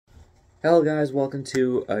Hello guys, welcome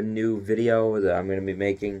to a new video that I'm going to be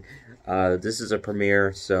making. This is a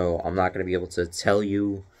premiere, so I'm not going to be able to tell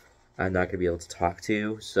you, I'm not going to be able to talk to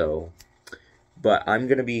you, but I'm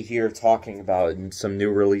going to be here talking about some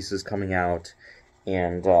new releases coming out,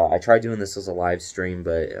 and I tried doing this as a live stream,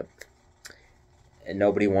 but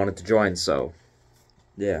nobody wanted to join, so,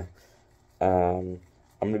 yeah. I'm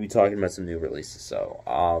going to be talking about some new releases,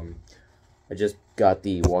 I just got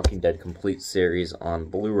the Walking Dead Complete series on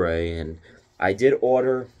Blu-ray, and I did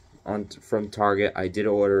order from Target. I did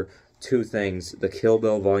order two things: the Kill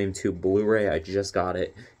Bill Volume 2 Blu-ray. I just got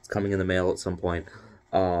it. It's coming in the mail at some point.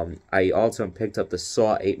 I also picked up the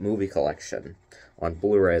Saw 8 movie collection on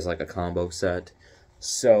Blu-ray as like a combo set.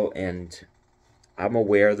 And I'm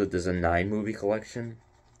aware that there's a 9 movie collection,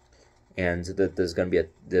 and that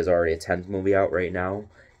there's already a 10th movie out right now.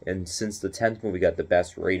 And since the 10th movie got the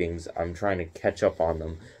best ratings, I'm trying to catch up on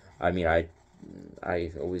them. I mean, I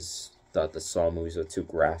always thought the Saw movies were too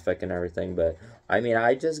graphic and everything, but I mean,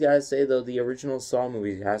 I just gotta say though, the original Saw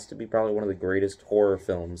movie has to be probably one of the greatest horror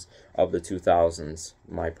films of the 2000s,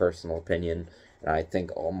 my personal opinion. And I think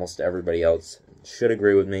almost everybody else should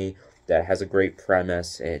agree with me that it has a great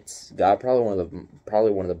premise. It's got probably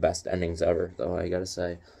one of the best endings ever, though, I gotta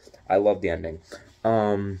say. I love the ending.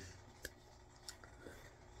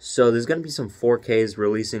 So there's going to be some 4Ks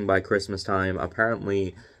releasing by Christmas time.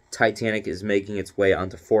 Apparently, Titanic is making its way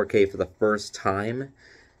onto 4K for the first time.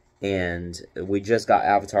 And we just got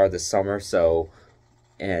Avatar this summer,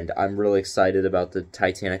 and I'm really excited about the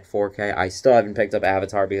Titanic 4K. I still haven't picked up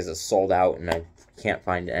Avatar because it's sold out and I can't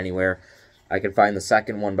find it anywhere. I can find the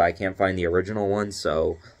second one, but I can't find the original one.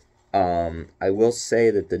 So I will say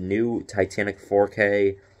that the new Titanic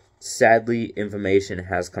 4K, sadly, information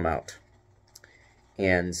has come out.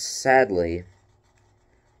 And sadly,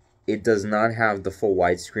 it does not have the full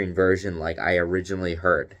widescreen version like I originally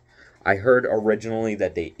heard. I heard originally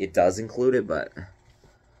that it does include it, but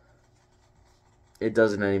it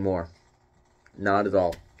doesn't anymore. Not at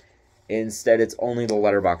all. Instead, it's only the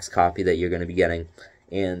Letterbox copy that you're going to be getting.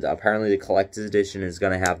 And apparently the collector's edition is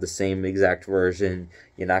going to have the same exact version.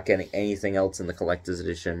 You're not getting anything else in the collector's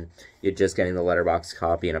edition. You're just getting the Letterbox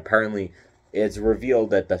copy. And apparently it's revealed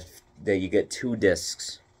that that you get 2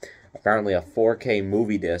 discs. Apparently a 4K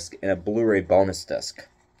movie disc and a Blu-ray bonus disc.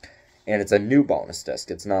 And it's a new bonus disc.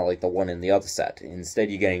 It's not like the one in the other set. Instead,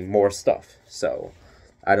 you're getting more stuff. So,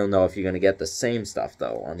 I don't know if you're going to get the same stuff,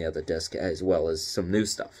 though, on the other disc, as well as some new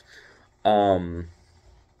stuff. I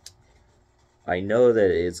know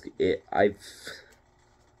that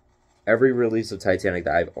every release of Titanic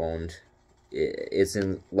that I've owned, it's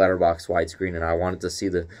in Letterbox widescreen, and I wanted to see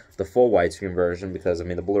the full widescreen version because, I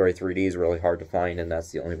mean, the Blu-ray 3D is really hard to find, and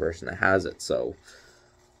that's the only version that has it, so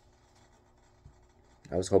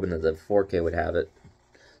I was hoping that the 4K would have it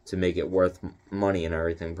to make it worth money and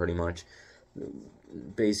everything, pretty much.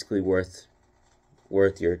 Basically worth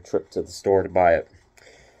your trip to the store to buy it.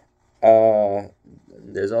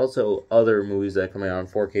 There's also other movies that are coming out on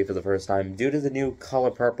 4K for the first time due to the new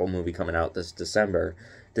Color Purple movie coming out this December.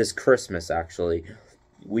 This Christmas, actually.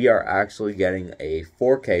 We are actually getting a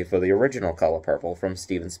 4K for the original Color Purple from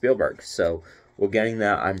Steven Spielberg. So, we're getting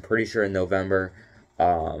that, I'm pretty sure, in November.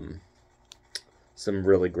 Some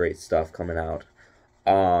really great stuff coming out.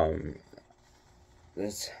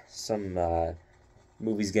 There's some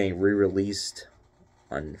movies getting re-released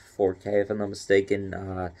on 4K, if I'm not mistaken.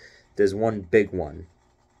 There's one big one,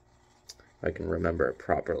 if I can remember it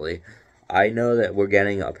properly. I know that we're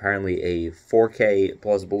getting apparently a 4K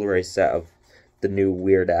plus Blu-ray set of the new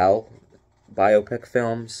Weird Al biopic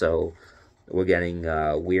film. So we're getting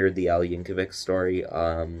Weird the Al Yankovic story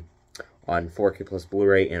on 4K plus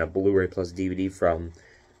Blu-ray and a Blu-ray plus DVD from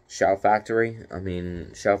Shout Factory. I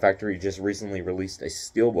mean, Shout Factory just recently released a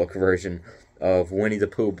steelbook version of Winnie the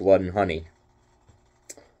Pooh, Blood and Honey.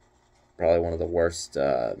 Probably one of the worst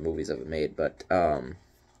movies ever made, but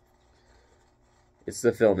it's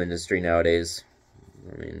the film industry nowadays.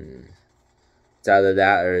 I mean, it's either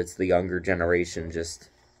that or it's the younger generation.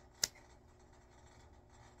 Just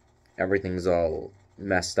everything's all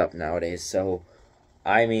messed up nowadays. So,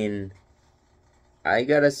 I mean, I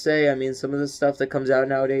gotta say, I mean, some of the stuff that comes out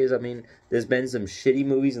nowadays, I mean, there's been some shitty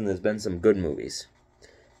movies and there's been some good movies.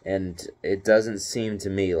 And it doesn't seem to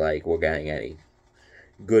me like we're getting any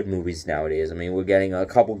good movies nowadays. I mean, we're getting a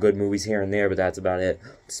couple good movies here and there, but that's about it.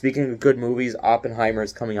 Speaking of good movies, Oppenheimer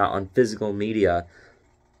is coming out on physical media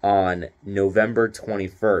on November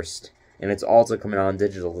 21st, and it's also coming out on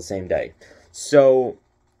digital the same day. So,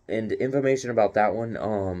 and information about that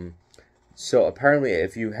one, so apparently,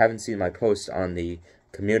 if you haven't seen my post on the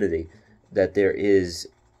community, that there is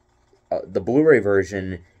the Blu-ray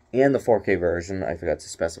version and the 4K version, I forgot to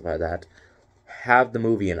specify that, have the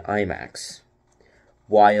movie in IMAX,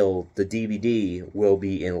 while the DVD will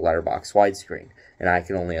be in Letterbox widescreen. And I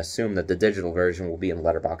can only assume that the digital version will be in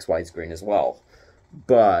Letterbox widescreen as well.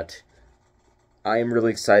 But I am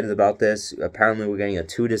really excited about this. Apparently we're getting a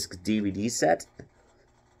 2-disc DVD set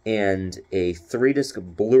and a 3-disc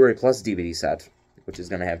Blu-ray Plus DVD set, which is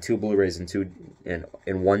going to have 2 Blu-rays and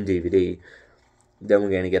 1 DVD. Then we're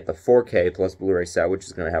going to get the 4K plus Blu-ray set, which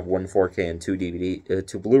is going to have 1 4K and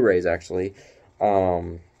 2 Blu-rays actually.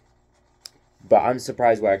 But I'm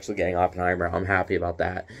surprised we're actually getting Oppenheimer. I'm happy about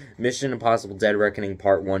that. Mission Impossible Dead Reckoning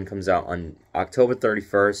Part 1 comes out on October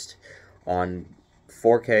 31st on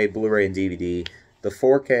 4K, Blu-ray, and DVD. The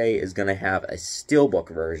 4K is going to have a Steelbook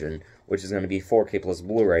version, which is going to be 4K plus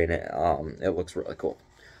Blu-ray, and it looks really cool.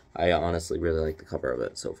 I honestly really like the cover of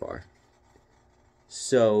it so far.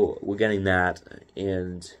 So, we're getting that,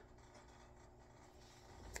 and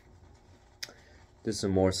there's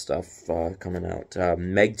some more stuff coming out.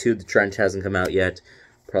 Meg 2, The Trench hasn't come out yet.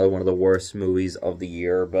 Probably one of the worst movies of the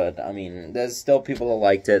year, but, I mean, there's still people that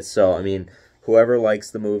liked it, so, I mean, whoever likes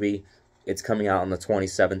the movie, it's coming out on the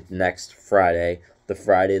 27th, next Friday. The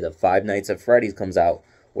Friday that Five Nights at Freddy's comes out,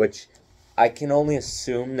 which I can only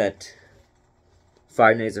assume that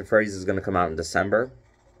Five Nights at Freddy's is going to come out in December.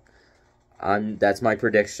 That's my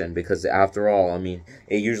prediction, because after all, I mean,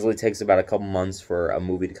 it usually takes about a couple months for a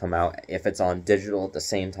movie to come out if it's on digital at the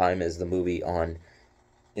same time as the movie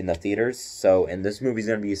in the theaters. So, and this movie's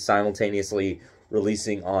going to be simultaneously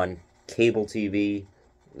releasing on cable TV,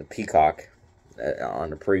 the Peacock,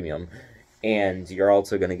 on a premium, and you're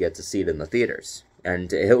also going to get to see it in the theaters.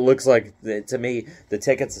 And it looks like, to me, the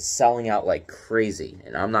tickets are selling out like crazy,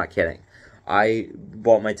 and I'm not kidding. I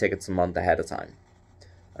bought my tickets a month ahead of time.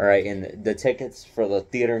 Alright, and the tickets for the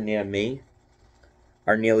theater near me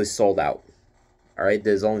are nearly sold out. Alright,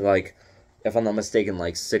 there's only like, if I'm not mistaken,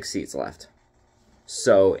 like 6 seats left.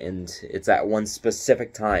 So, and it's at one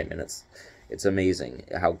specific time, and it's amazing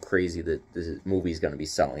how crazy the movie's going to be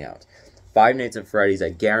selling out. Five Nights at Freddy's, I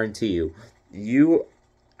guarantee you,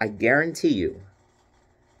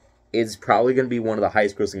 it's probably going to be one of the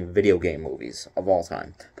highest grossing video game movies of all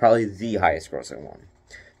time. Probably the highest grossing one.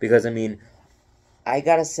 Because, I mean, I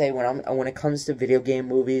gotta say, when it comes to video game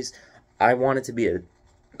movies, I want it to be a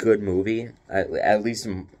good movie, at least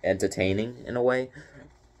entertaining in a way.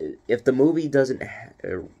 If the movie doesn't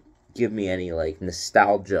give me any like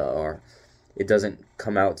nostalgia, or it doesn't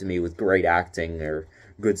come out to me with great acting or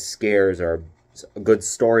good scares or a good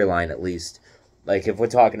storyline, at least, like if we're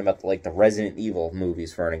talking about like the Resident Evil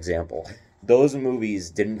movies for an example, those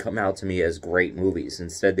movies didn't come out to me as great movies.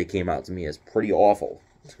 Instead, they came out to me as pretty awful.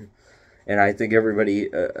 And I think everybody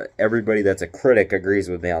that's a critic agrees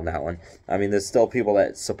with me on that one. I mean, there's still people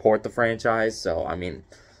that support the franchise, so, I mean,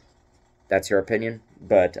 that's your opinion.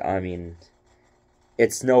 But, I mean,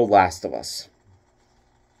 it's no Last of Us.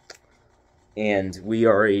 And we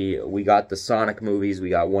got the Sonic movies.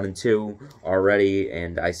 We got 1 and 2 already,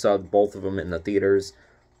 and I saw both of them in the theaters.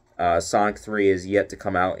 Sonic 3 is yet to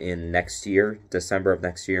come out in next year, December of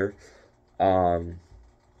next year.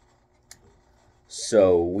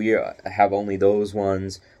 So we have only those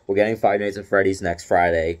ones. We're getting Five Nights at Freddy's next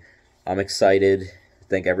Friday. I'm excited. I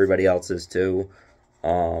think everybody else is too.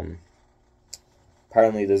 Apparently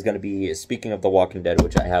there's going to be, speaking of The Walking Dead,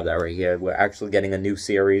 which I have that right here, we're actually getting a new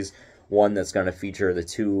series. One that's going to feature the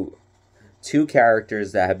two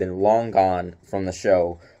characters that have been long gone from the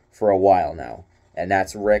show for a while now. And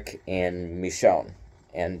that's Rick and Michonne.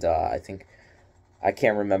 And I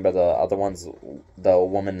can't remember the other ones. The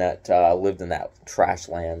woman that lived in that trash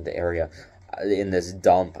land area, in this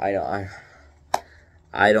dump. I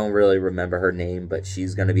don't really remember her name, but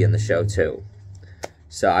she's going to be in the show too.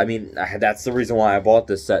 So, I mean, that's the reason why I bought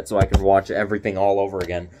this set, so I can watch everything all over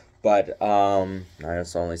again. But, I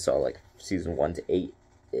just only saw, like, season 1 to 8,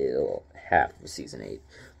 half of season 8.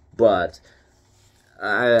 But,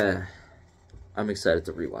 I'm excited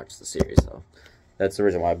to rewatch the series, though. That's the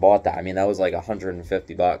reason why I bought that. I mean, that was like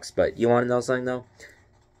 $150. But you want to know something, though?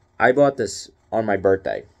 I bought this on my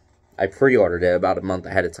birthday. I pre-ordered it about a month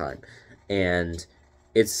ahead of time. And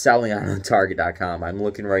it's selling out on Target.com. I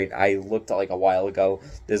looked like a while ago.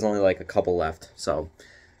 There's only like a couple left. So,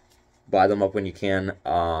 buy them up when you can.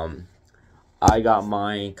 I got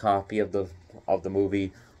my copy of the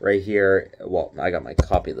movie right here. Well, I got my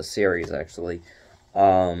copy of the series, actually.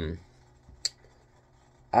 I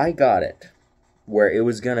got it where it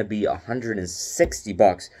was going to be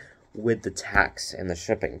 $160 with the tax and the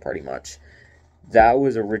shipping, pretty much. That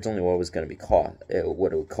was originally what it was going to be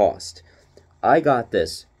what it would cost. I got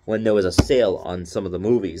this when there was a sale on some of the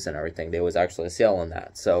movies and everything. There was actually a sale on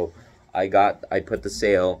that. So I put the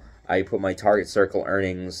sale, I put my Target Circle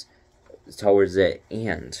earnings towards it,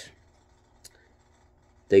 and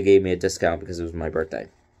they gave me a discount because it was my birthday,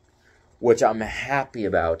 which I'm happy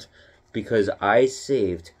about because I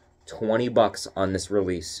saved $20 on this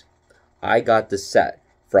release. I got the set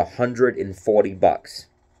for $140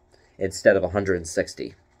 instead of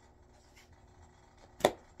 $160.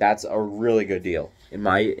 That's a really good deal. In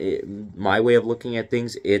my way of looking at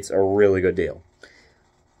things, it's a really good deal.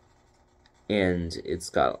 And it's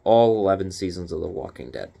got all 11 seasons of The Walking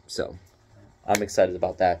Dead. So, I'm excited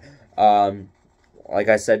about that. Like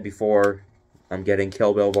I said before, I'm getting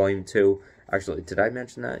Kill Bill Volume 2. Actually, did I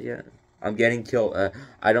mention that yet? I'm getting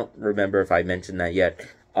I don't remember if I mentioned that yet.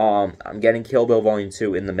 I'm getting Kill Bill Volume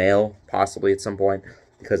 2 in the mail, possibly at some point,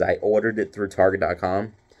 because I ordered it through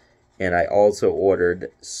Target.com. And I also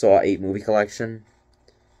ordered Saw 8 movie collection.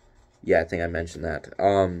 Yeah, I think I mentioned that.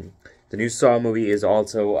 The new Saw movie is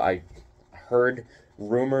also, I heard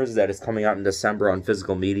rumors that it's coming out in December on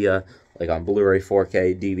physical media, like on Blu-ray,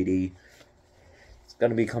 4K, DVD. It's going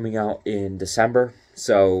to be coming out in December,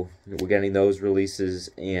 so we're getting those releases,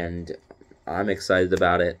 and I'm excited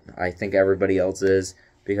about it. I think everybody else is,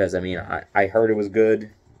 because, I mean, I heard it was good.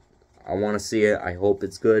 I want to see it. I hope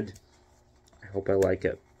it's good. I hope I like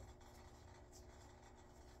it.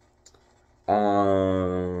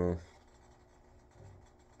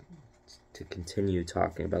 To continue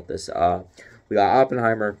talking about this, we got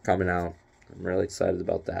Oppenheimer coming out. I'm really excited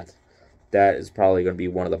about that. That is probably going to be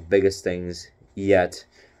one of the biggest things yet.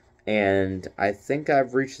 And I think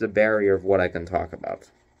I've reached the barrier of what I can talk about.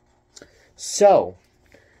 So,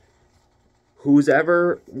 who's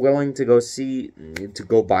ever willing to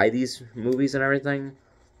go buy these movies and everything,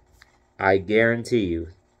 I guarantee you,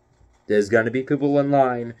 there's going to be people in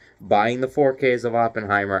line buying the 4Ks of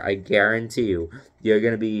Oppenheimer. I guarantee you, you're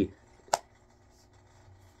going to be,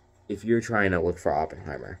 if you're trying to look for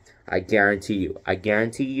Oppenheimer, I guarantee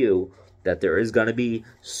you that there is going to be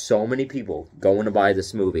so many people going to buy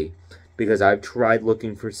this movie, because I've tried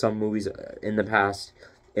looking for some movies in the past,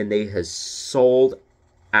 and they have sold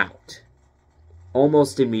out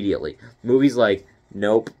almost immediately. Movies like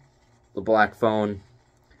Nope, The Black Phone.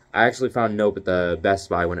 I actually found Nope at the Best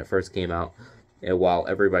Buy when it first came out, while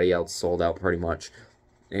everybody else sold out pretty much.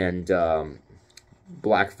 And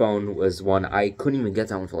Black Phone was one, I couldn't even get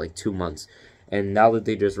that one for like 2 months. And now that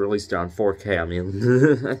they just released it on 4K, I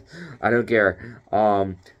mean, I don't care.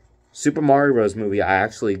 Super Mario Bros. Movie, I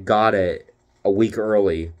actually got it a week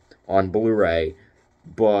early on Blu-ray,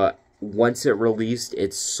 but once it released,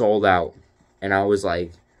 it sold out. And I was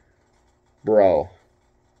like, bro,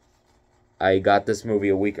 I got this movie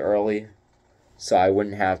a week early, so I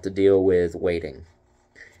wouldn't have to deal with waiting.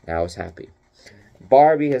 And I was happy.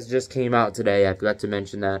 Barbie has just came out today. I forgot to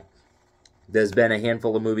mention that. There's been a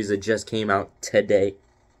handful of movies that just came out today.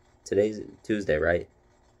 Today's Tuesday, right?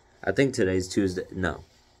 I think today's Tuesday. No,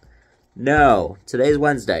 today's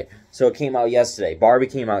Wednesday. So it came out yesterday. Barbie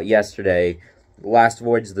came out yesterday. Last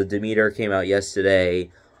Voyage of the Demeter came out yesterday.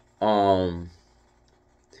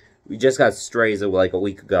 We just got Strays like a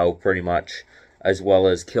week ago, pretty much, as well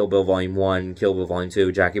as Kill Bill Volume 1, Kill Bill Volume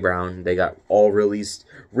 2, Jackie Brown. They got all re-released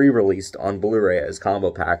on Blu-ray as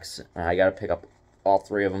combo packs. I gotta pick up all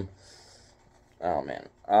 3 of them. Oh, man.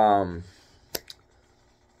 I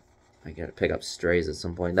gotta pick up Strays at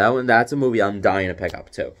some point. That's a movie I'm dying to pick up,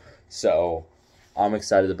 too. So, I'm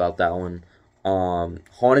excited about that one.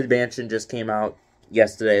 Haunted Mansion just came out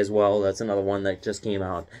yesterday as well. That's another one that just came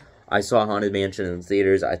out. I saw Haunted Mansion in the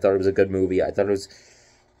theaters. I thought it was a good movie. I thought it was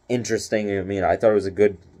interesting. I mean, I thought it was a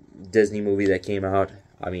good Disney movie that came out.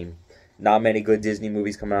 I mean, not many good Disney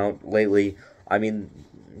movies come out lately. I mean,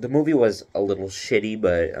 the movie was a little shitty,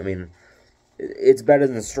 but, I mean, it's better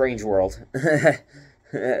than Strange World.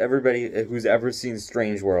 Everybody who's ever seen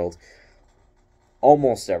Strange World,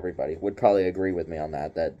 almost everybody, would probably agree with me on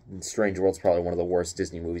that Strange World's probably one of the worst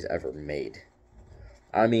Disney movies ever made.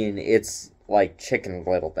 I mean, it's like Chicken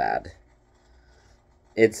Little bad.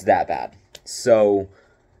 It's that bad. So,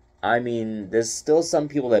 I mean, there's still some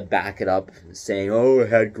people that back it up, saying, oh, it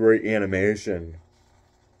had great animation.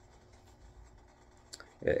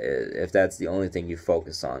 If that's the only thing you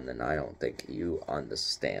focus on, then I don't think you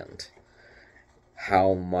understand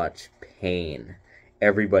how much pain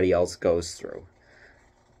everybody else goes through.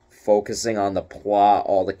 Focusing on the plot,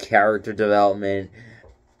 all the character development,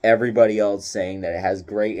 everybody else saying that it has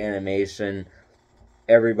great animation,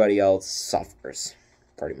 everybody else suffers,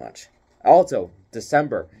 pretty much. Also,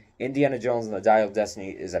 December, Indiana Jones and the Dial of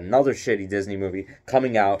Destiny is another shitty Disney movie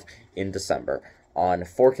coming out in December on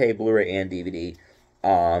 4K, Blu-ray, and DVD.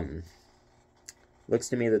 looks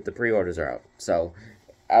to me that the pre-orders are out. So,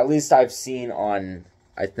 at least I've seen on,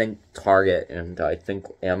 I think, Target and I think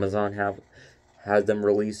Amazon has them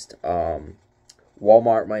released.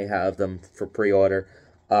 Walmart might have them for pre-order.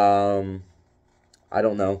 I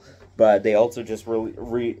don't know, but they also just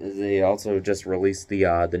released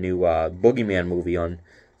the new Boogeyman movie on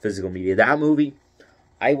physical media. That movie,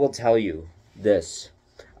 I will tell you this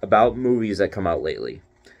about movies that come out lately.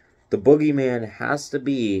 The Boogeyman has to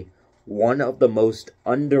be one of the most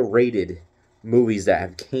underrated movies that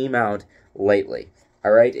have came out lately.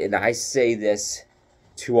 Alright? And I say this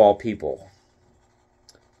to all people.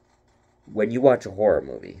 When you watch a horror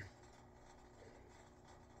movie,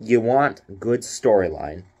 you want good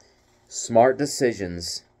storyline, smart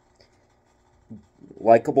decisions,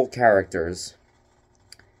 likable characters,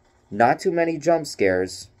 not too many jump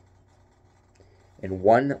scares, and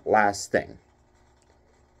one last thing.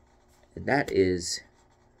 And that is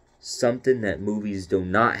something that movies do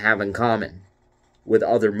not have in common with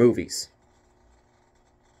other movies.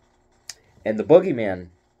 And the Boogeyman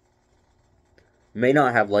may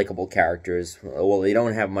not have likable characters. Well, they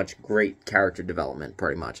don't have much great character development,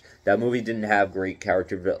 pretty much. That movie didn't have great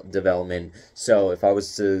character development, so if I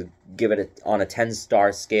was to give it on a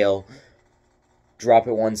 10-star scale, drop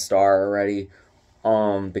it 1 star already,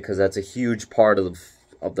 because that's a huge part of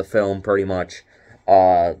the film, pretty much.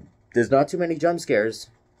 There's not too many jump scares,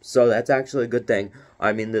 so that's actually a good thing.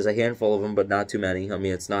 I mean, there's a handful of them, but not too many. I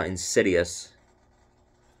mean, it's not Insidious.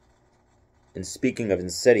 And speaking of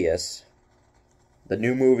Insidious, the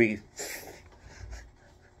new movie,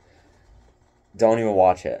 don't even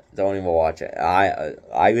watch it. Don't even watch it.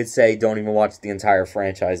 I would say don't even watch the entire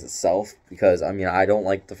franchise itself, because, I mean, I don't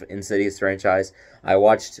like the Insidious franchise. I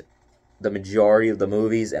watched the majority of the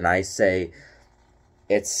movies, and I say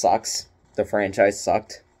it sucks. The franchise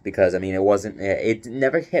sucked, because, I mean, it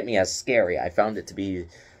never hit me as scary. I found it to be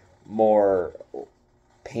more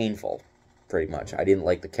painful, pretty much. I didn't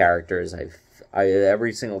like the characters.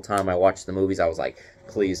 Every single time I watched the movies, I was like,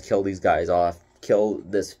 please kill these guys off. Kill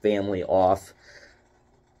this family off.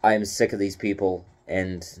 I'm sick of these people.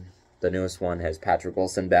 And the newest one has Patrick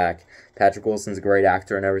Wilson back. Patrick Wilson's a great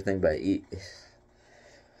actor and everything, but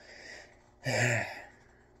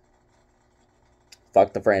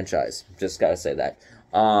fuck the franchise. Just gotta say that.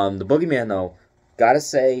 The Boogeyman, though, gotta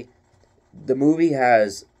say, the movie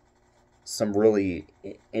has some really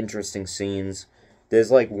interesting scenes. There's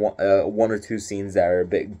like one or two scenes that are a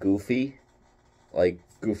bit goofy, like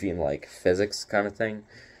goofy in like physics kind of thing.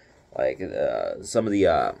 Like some of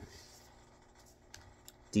the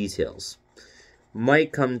details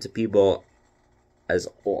might come to people as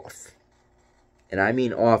off, and I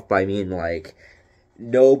mean off by like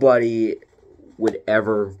nobody would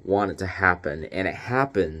ever want it to happen, and it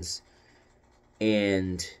happens,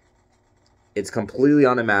 and it's completely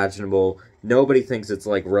unimaginable. Nobody thinks it's,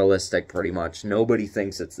 like, realistic, pretty much. Nobody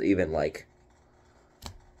thinks it's even, like,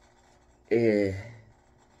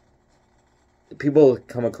 people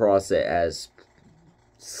come across it as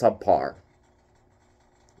subpar.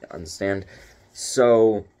 Understand?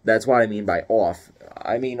 So, that's what I mean by off.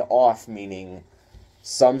 I mean off meaning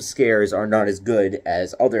some scares are not as good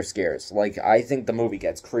as other scares. Like, I think the movie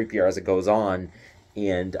gets creepier as it goes on,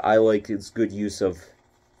 and I like its good use of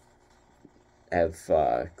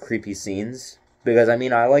creepy scenes, because I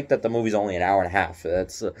mean, I like that the movie's only an hour and a half.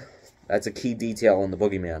 That's a key detail in the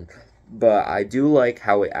Boogeyman, but I do like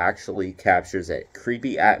how it actually captures a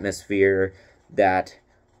creepy atmosphere that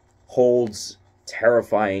holds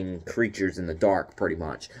terrifying creatures in the dark, pretty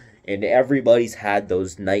much. And everybody's had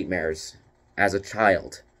those nightmares as a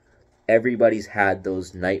child. Everybody's had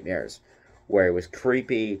those nightmares where it was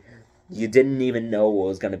creepy. You didn't even know what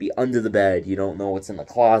was going to be under the bed. You don't know what's in the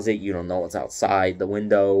closet. You don't know what's outside the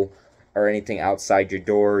window or anything outside your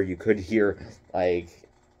door. You could hear, like,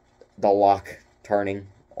 the lock turning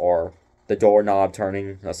or the doorknob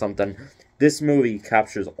turning or something. This movie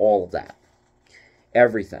captures all of that.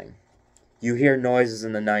 Everything. You hear noises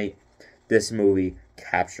in the night. This movie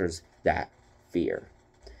captures that fear.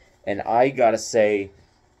 And I gotta say,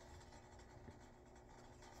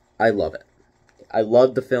 I love it. I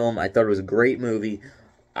loved the film. I thought it was a great movie.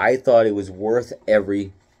 I thought it was worth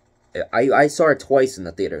every... I saw it twice in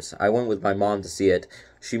the theaters. I went with my mom to see it.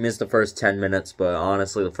 She missed the first 10 minutes, but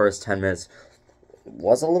honestly, the first 10 minutes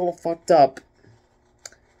was a little fucked up.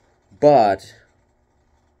 But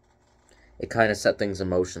it kind of set things in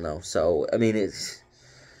motion, though. So, I mean, it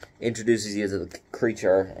introduces you to the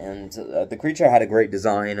creature, and the creature had a great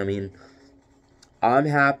design. I mean, I'm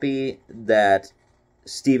happy that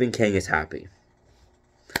Stephen King is happy.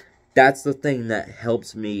 That's the thing that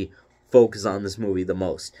helps me focus on this movie the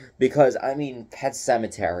most. Because, I mean, Pet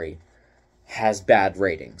Sematary has bad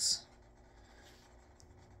ratings.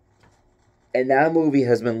 And that movie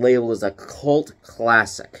has been labeled as a cult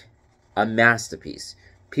classic. A masterpiece.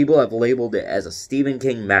 People have labeled it as a Stephen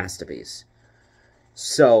King masterpiece.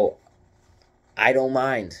 So, I don't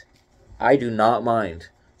mind. I do not mind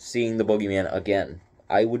seeing The Boogeyman again.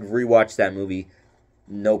 I would rewatch that movie,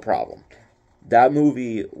 no problem. That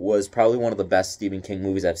movie was probably one of the best Stephen King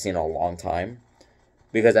movies I've seen in a long time.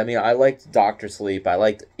 Because, I mean, I liked Doctor Sleep, I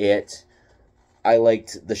liked It, I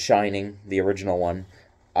liked The Shining, the original one.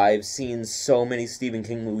 I've seen so many Stephen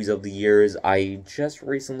King movies over the years. I just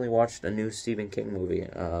recently watched a new Stephen King movie.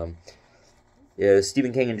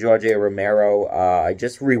 Stephen King and George A. Romero. I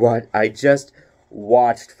just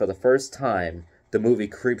watched for the first time the movie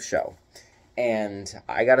Creepshow. And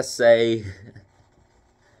I gotta say,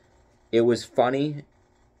 it was funny,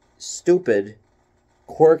 stupid,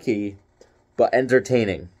 quirky, but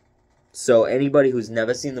entertaining. So anybody who's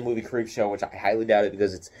never seen the movie Creepshow, which I highly doubt it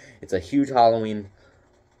because it's a huge Halloween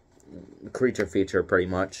creature feature, pretty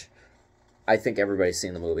much. I think everybody's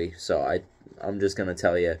seen the movie, so I'm just gonna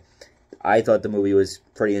tell you, I thought the movie was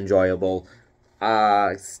pretty enjoyable.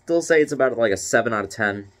 Still say it's about like a 7 out of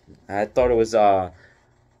 10. I thought it was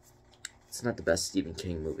it's not the best Stephen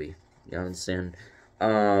King movie. You understand?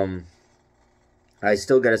 I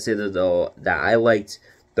still gotta say though that I liked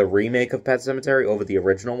the remake of Pet Sematary over the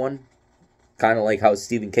original one. Kind of like how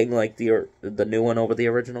Stephen King liked the new one over the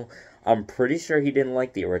original. I'm pretty sure he didn't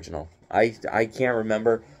like the original. I can't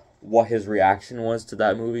remember what his reaction was to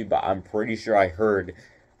that movie, but I'm pretty sure I heard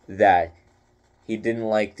that he didn't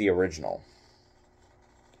like the original.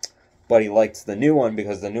 But he liked the new one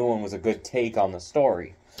because the new one was a good take on the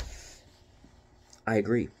story. I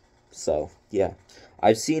agree. So, yeah.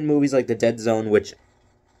 I've seen movies like The Dead Zone, which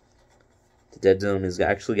The Dead Zone is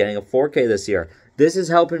actually getting a 4K this year. This is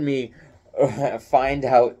helping me find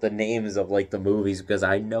out the names of like the movies because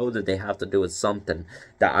I know that they have to do with something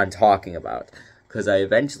that I'm talking about. Because I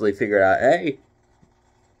eventually figured out, hey,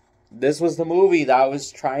 this was the movie that I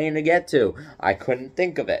was trying to get to. I couldn't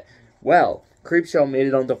think of it. Well, Creepshow made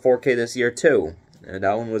it onto 4K this year too. And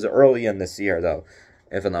that one was early in this year though,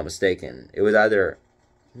 if I'm not mistaken. It was either,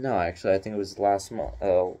 no, actually I think it was last month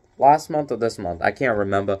or this month. I can't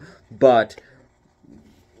remember. But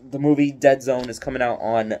the movie Dead Zone is coming out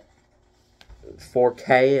on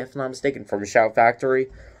 4K, if I'm not mistaken, from Shout Factory.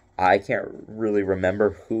 I can't really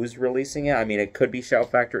remember who's releasing it. I mean, it could be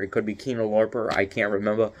Shout Factory, it could be Kino Lorber. I can't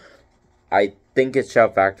remember. I think it's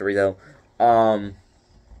Shout Factory, though.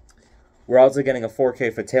 We're also getting a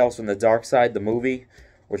 4K for Tales from the Dark Side, the movie,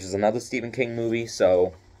 which is another Stephen King movie,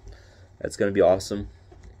 so that's going to be awesome.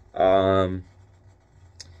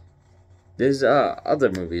 There's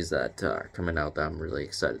other movies that are coming out that I'm really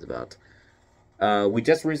excited about. We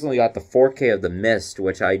just recently got the 4K of The Mist,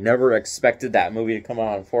 which I never expected that movie to come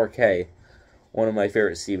out on 4K. One of my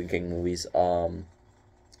favorite Stephen King movies.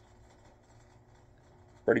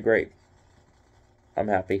 Pretty great. I'm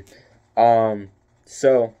happy.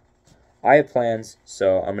 So, I have plans,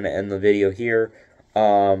 so I'm going to end the video here.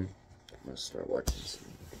 I'm going to start watching some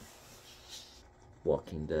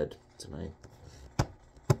Walking Dead tonight.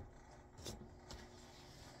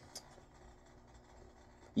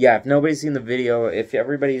 Yeah, if nobody's seen the video, if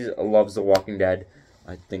everybody loves The Walking Dead,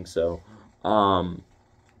 I think so. The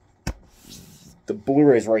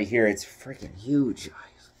Blu-ray's right here. It's freaking huge.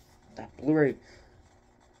 That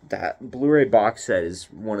Blu-ray box set is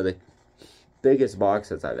one of the biggest box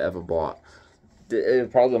sets I've ever bought.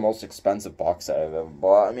 It's probably the most expensive box set I've ever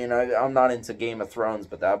bought. I mean, I'm not into Game of Thrones,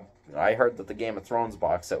 but I heard that the Game of Thrones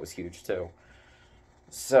box set was huge too.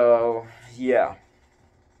 So, yeah.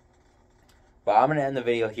 But I'm going to end the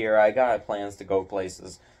video here. I got plans to go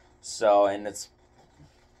places. So, and it's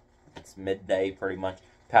midday pretty much.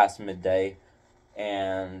 Past midday.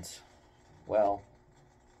 And, well,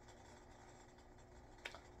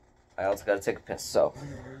 I also got to take a piss. So,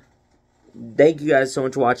 thank you guys so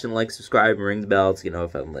much for watching. Like, subscribe, and ring the bell to get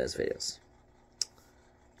notified of the latest videos.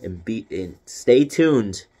 And stay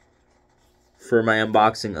tuned for my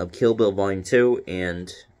unboxing of Kill Bill Volume 2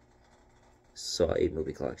 and Saw 8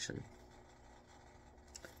 movie collection.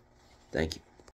 Thank you.